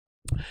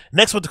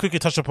Next one to quickly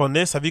touch upon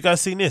this. Have you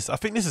guys seen this? I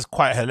think this is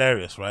quite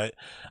hilarious, right?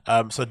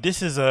 So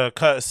this is a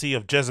courtesy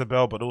of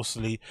Jezebel, but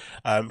also he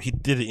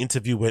did an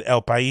interview with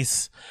El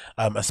País,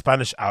 a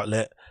Spanish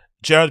outlet.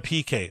 Gerard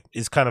Pique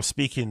is kind of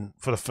speaking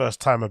for the first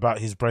time about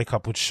his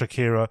breakup with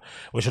Shakira,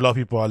 which a lot of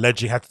people are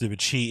alleging had to do with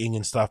cheating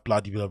and stuff,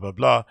 blah, blah, blah,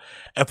 blah.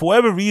 And for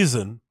whatever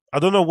reason, I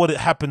don't know what it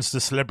happens to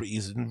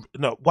celebrities,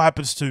 what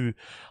happens to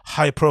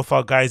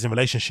high-profile guys in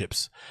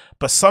relationships,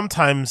 but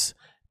sometimes,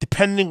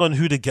 depending on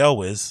who the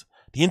girl is,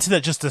 the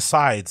internet just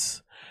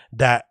decides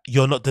that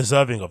you're not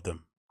deserving of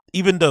them.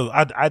 Even though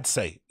I'd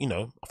say, you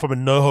know, from a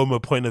no homo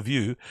point of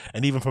view,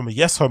 and even from a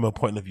yes homo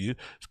point of view,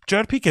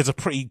 Gerard Pique is a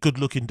pretty good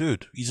looking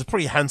dude. He's a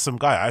pretty handsome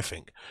guy, I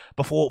think.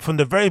 But from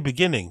the very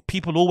beginning,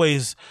 people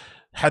always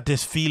had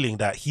this feeling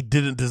that he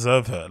didn't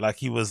deserve her, like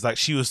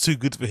she was too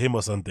good for him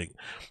or something,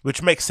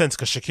 which makes sense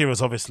because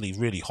Shakira's obviously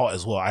really hot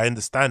as well. I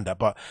understand that,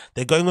 but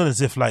they're going on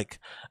as if like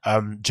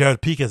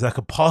Gerard Pique is like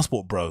a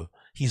passport bro.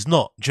 He's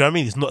not. Do you know what I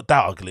mean? He's not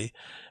that ugly.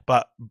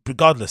 But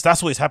regardless,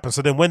 that's what's happened.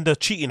 So then when the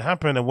cheating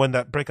happened and when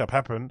that breakup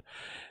happened,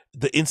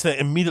 the internet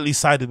immediately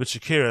sided with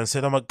Shakira and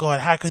said, oh my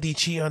God, how could he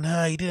cheat on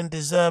her? He didn't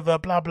deserve her,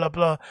 blah, blah,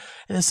 blah.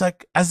 And it's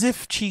like, as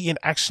if cheating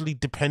actually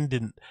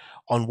dependent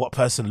on what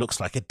person looks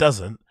like. It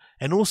doesn't.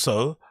 And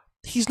also,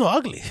 he's not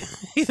ugly.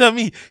 You know what I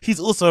mean? He's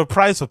also a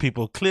prize for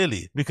people,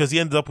 clearly, because he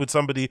ended up with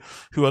somebody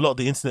who a lot of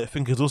the internet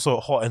think is also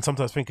hot and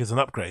sometimes think is an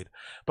upgrade.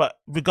 But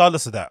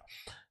regardless of that,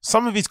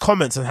 some of his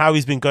comments and how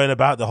he's been going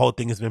about the whole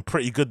thing has been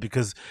pretty good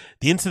because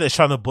the internet's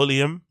trying to bully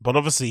him, but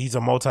obviously he's a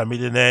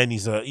multi-millionaire and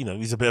he's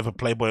a bit of a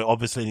playboy,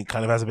 obviously, and he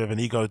kind of has a bit of an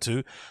ego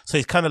too. So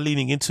he's kind of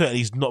leaning into it and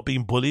he's not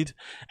being bullied.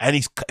 And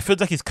it feels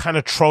like he's kind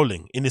of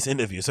trolling in this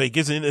interview. So he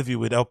gives an interview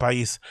with El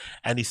País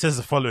and he says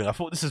the following. I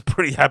thought this is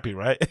pretty happy,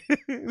 right?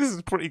 This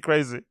is pretty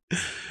crazy.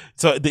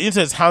 So the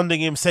internet's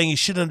hounding him, saying he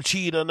shouldn't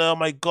cheat on her. Oh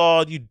my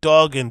God, you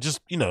dog. And just,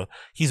 you know,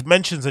 his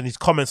mentions and his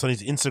comments on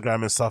his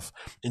Instagram and stuff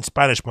in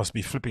Spanish must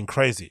be flipping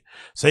crazy.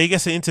 So he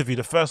gets an interview,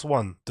 the first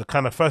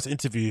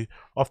interview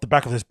off the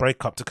back of this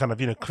breakup to kind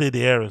of, you know, clear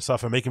the air and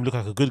stuff and make him look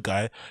like a good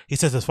guy. He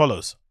says as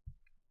follows.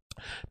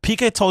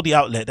 Pique told the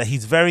outlet that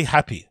he's very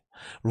happy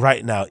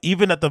right now,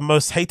 even at the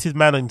most hated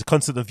man on the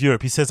continent of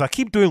Europe. He says, I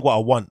keep doing what I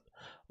want.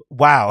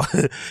 Wow.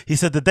 He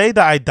said, the day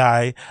that I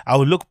die, I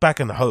will look back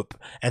and hope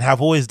and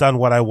have always done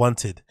what I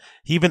wanted.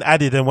 He even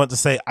added and want to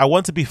say, I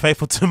want to be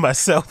faithful to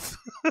myself.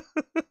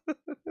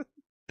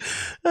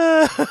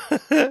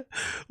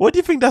 What do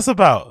you think that's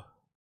about?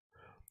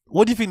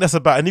 What do you think that's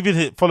about? And even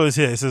it follows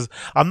here. It says,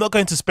 I'm not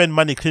going to spend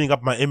money cleaning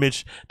up my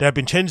image. There have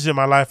been changes in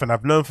my life and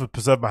I've learned to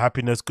preserve my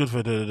happiness. Good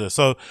for da, da, da.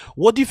 So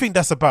what do you think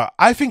that's about?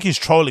 I think he's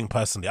trolling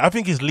personally. I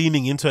think he's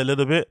leaning into it a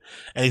little bit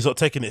and he's not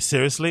taking it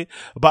seriously.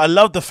 But I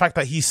love the fact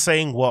that he's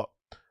saying what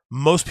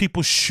most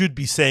people should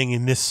be saying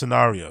in this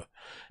scenario,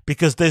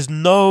 because there's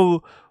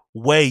no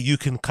way you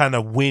can kind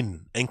of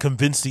win and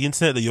convince the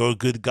internet that you're a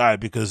good guy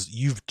because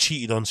you've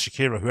cheated on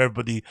Shakira, who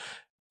everybody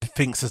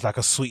thinks is like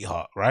a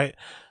sweetheart, right?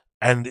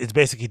 And it's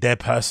basically their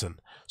person.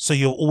 So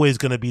you're always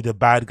going to be the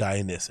bad guy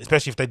in this,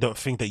 especially if they don't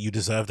think that you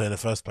deserve her in the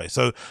first place.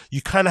 So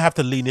you kind of have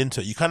to lean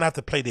into it. You kind of have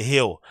to play the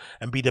heel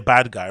and be the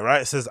bad guy,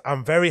 right? It says,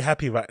 I'm very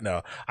happy right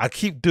now. I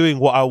keep doing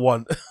what I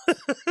want.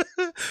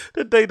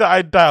 The day that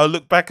I die, I'll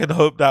look back and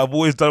hope that I've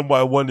always done what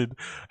I wanted.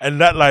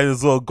 And that line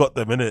as well got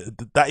them,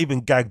 innit? That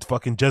even gagged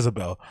fucking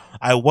Jezebel.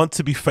 I want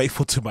to be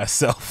faithful to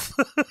myself.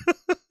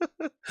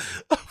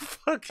 I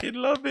fucking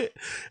love it.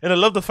 And I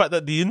love the fact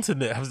that the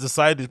internet has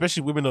decided,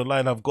 especially women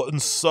online, have gotten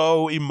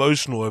so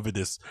emotional over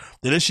this.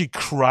 They're literally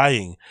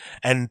crying.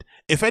 And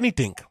if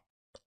anything,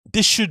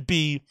 this should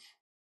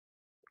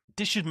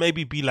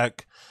maybe be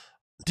like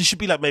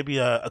maybe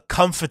a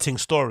comforting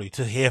story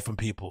to hear from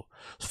people,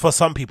 for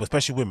some people,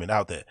 especially women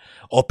out there,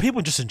 or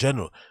people just in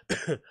general,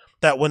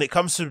 that when it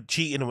comes to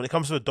cheating, when it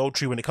comes to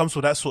adultery, when it comes to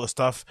that sort of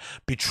stuff,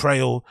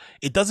 betrayal,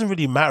 it doesn't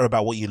really matter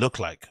about what you look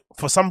like.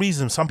 For some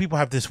reason, some people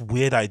have this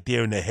weird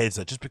idea in their heads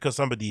that just because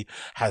somebody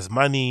has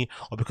money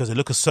or because they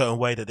look a certain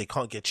way that they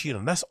can't get cheated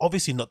on. That's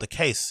obviously not the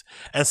case.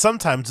 And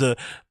sometimes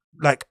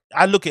like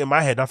I look at it in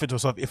my head, I think to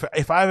myself,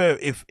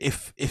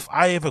 if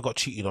I ever got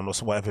cheated on or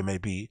whatever it may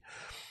be,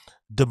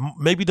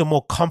 maybe the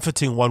more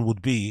comforting one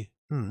would be,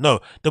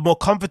 the more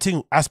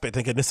comforting aspect,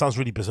 again, this sounds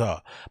really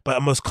bizarre, but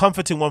the most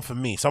comforting one for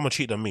me, someone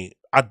cheated on me,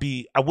 I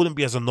wouldn't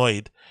be as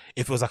annoyed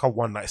if it was like a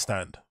one night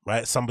stand,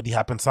 right? Somebody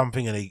happened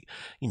something and they,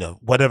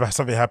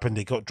 something happened,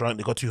 they got drunk,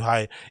 they got too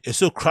high. It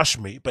still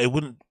crushed me, but it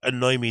wouldn't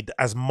annoy me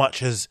as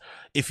much as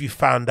if you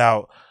found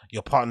out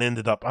your partner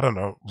ended up, I don't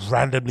know,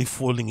 randomly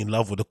falling in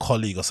love with a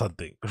colleague or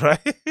something, right?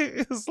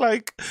 It's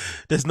like,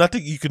 there's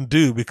nothing you can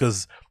do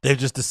because they've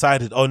just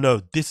decided, oh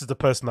no, this is the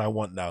person I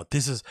want now.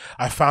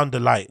 I found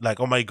the light. Like,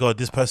 oh my God,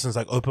 this person's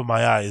like, open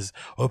my eyes,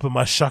 open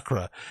my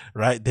chakra,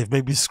 right? They've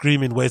made me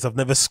scream in ways I've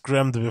never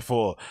screamed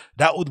before.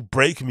 That would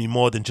break me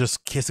more than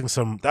just kissing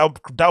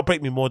that'll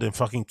break me more than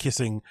fucking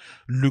kissing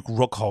Luke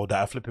Rockhold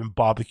at a flipping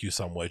barbecue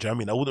somewhere. Do you know what I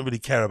mean? I wouldn't really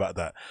care about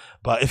that.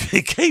 But if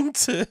it came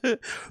to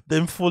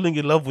them falling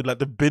in love with like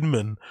the bin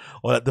binman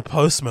or like the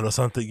postman or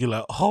something, you're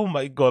like, oh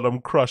my God,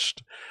 I'm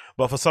crushed.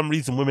 But for some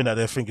reason, women out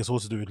there think it's all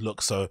to do with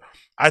looks. So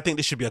I think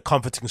this should be a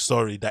comforting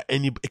story that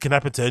it can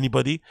happen to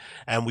anybody,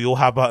 and we all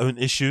have our own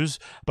issues.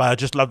 But I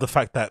just love the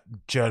fact that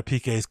Gerard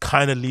Pique is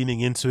kind of leaning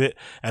into it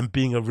and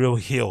being a real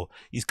heel.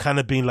 He's kind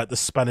of being like the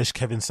Spanish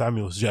Kevin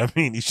Samuels. Do you know what I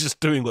mean? He's just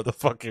doing what the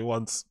fuck he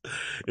wants.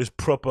 It's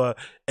proper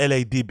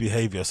LAD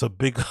behavior. So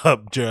big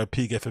up Gerard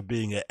Pique for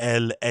being a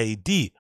LAD.